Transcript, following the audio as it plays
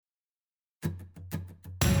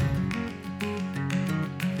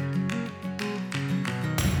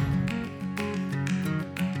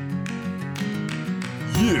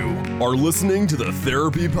You are listening to the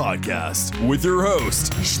Therapy Podcast with your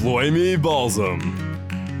host, Shlomi Balsam.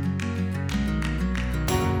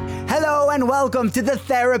 Hello and welcome to the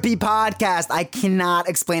Therapy Podcast. I cannot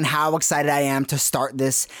explain how excited I am to start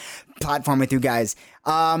this platform with you guys.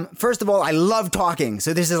 First of all, I love talking,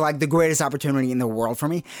 so this is like the greatest opportunity in the world for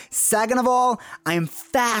me. Second of all, I am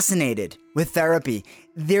fascinated with therapy.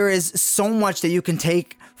 There is so much that you can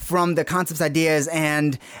take from the concepts, ideas,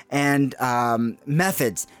 and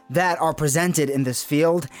methods that are presented in this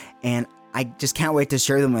field, and I just can't wait to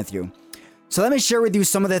share them with you. So let me share with you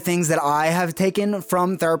some of the things that I have taken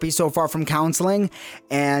from therapy so far, from counseling,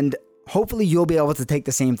 and hopefully you'll be able to take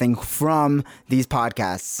the same thing from these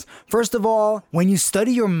podcasts. First of all, when you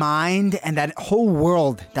study your mind and that whole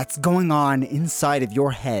world that's going on inside of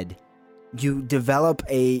your head, you develop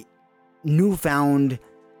a newfound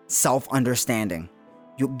self-understanding.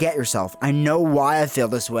 You get yourself. I know why I feel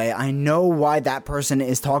this way. I know why that person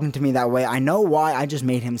is talking to me that way. I know why I just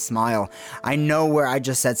made him smile. I know where I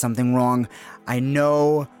just said something wrong. I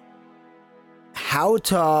know how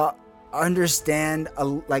to understand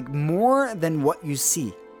like more than what you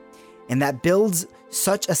see. And that builds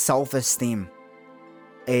such a self-esteem,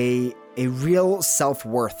 a real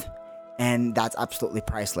self-worth. And that's absolutely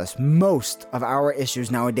priceless. Most of our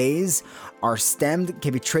issues nowadays can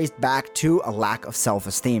be traced back to a lack of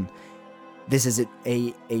self-esteem. This is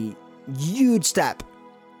a huge step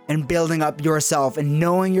in building up yourself and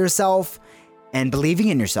knowing yourself and believing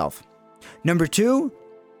in yourself. Number 2,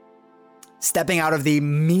 stepping out of the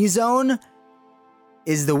me zone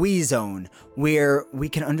is the we zone, where we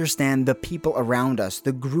can understand the people around us,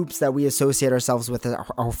 the groups that we associate ourselves with,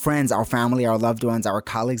 our friends, our family, our loved ones, our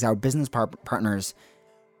colleagues, our business partners.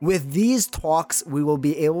 With these talks, we will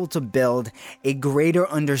be able to build a greater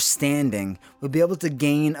understanding. We'll be able to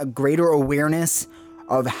gain a greater awareness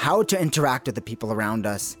of how to interact with the people around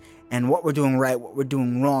us and what we're doing right, what we're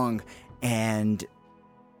doing wrong, and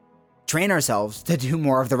train ourselves to do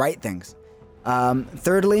more of the right things.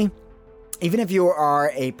 Thirdly, even if you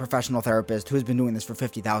are a professional therapist who's been doing this for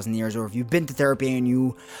 50,000 years, or if you've been to therapy and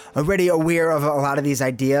you are already aware of a lot of these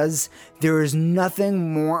ideas, there is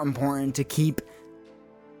nothing more important to keep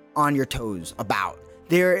on your toes about.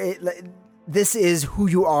 This is who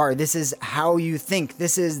you are. This is how you think.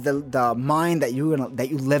 This is the mind that you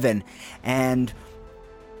live in. And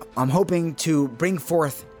I'm hoping to bring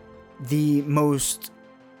forth the most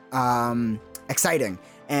exciting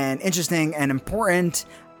and interesting and important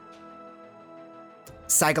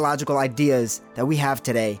psychological ideas that we have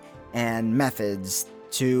today and methods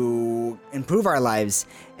to improve our lives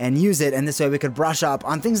and use it. And this way we could brush up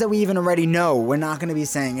on things that we even already know. We're not going to be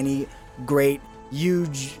saying any great,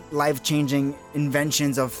 huge, life-changing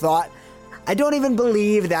inventions of thought. I don't even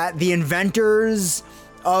believe that the inventors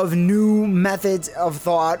of new methods of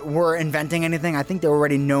thought were inventing anything. I think they're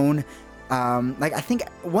already known. I think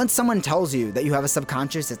once someone tells you that you have a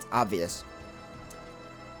subconscious, it's obvious.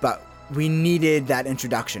 But we needed that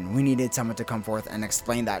introduction. We needed someone to come forth and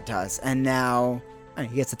explain that to us. And now he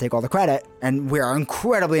gets to take all the credit, and we are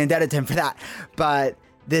incredibly indebted to him for that. But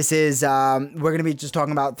this is, we're going to be just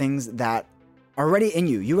talking about things that are already in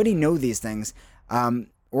you. You already know these things,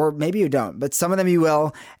 or maybe you don't, but some of them you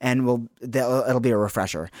will, and it'll be a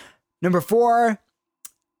refresher. Number 4,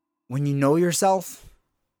 when you know yourself,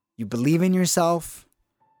 you believe in yourself,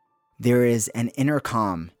 there is an inner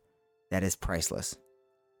calm that is priceless.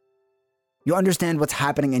 You understand what's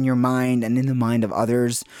happening in your mind and in the mind of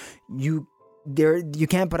others. You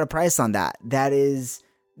can't put a price on that. There's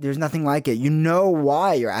nothing like it. You know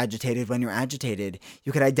why you're agitated when you're agitated.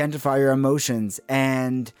 You can identify your emotions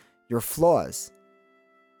and your flaws,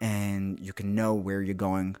 and you can know where you're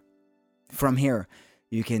going from here.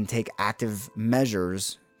 You can take active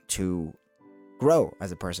measures to grow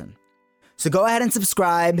as a person. So go ahead and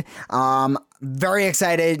subscribe. Very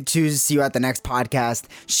excited to see you at the next podcast.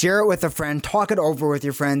 Share it with a friend. Talk it over with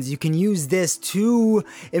your friends. You can use this to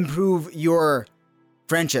improve your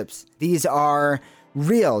friendships. These are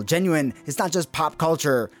real, genuine. It's not just pop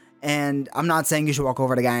culture. And I'm not saying you should walk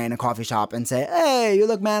over to a guy in a coffee shop and say, hey, you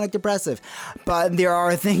look manic depressive. But there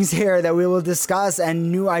are things here that we will discuss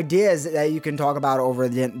and new ideas that you can talk about over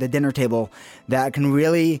the dinner table that can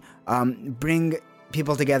really bring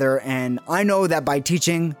people together. And I know that by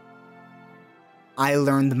teaching, I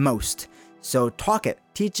learn the most. So talk it,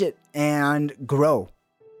 teach it, and grow.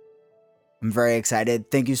 I'm very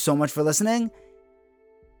excited. Thank you so much for listening.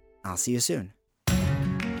 I'll see you soon.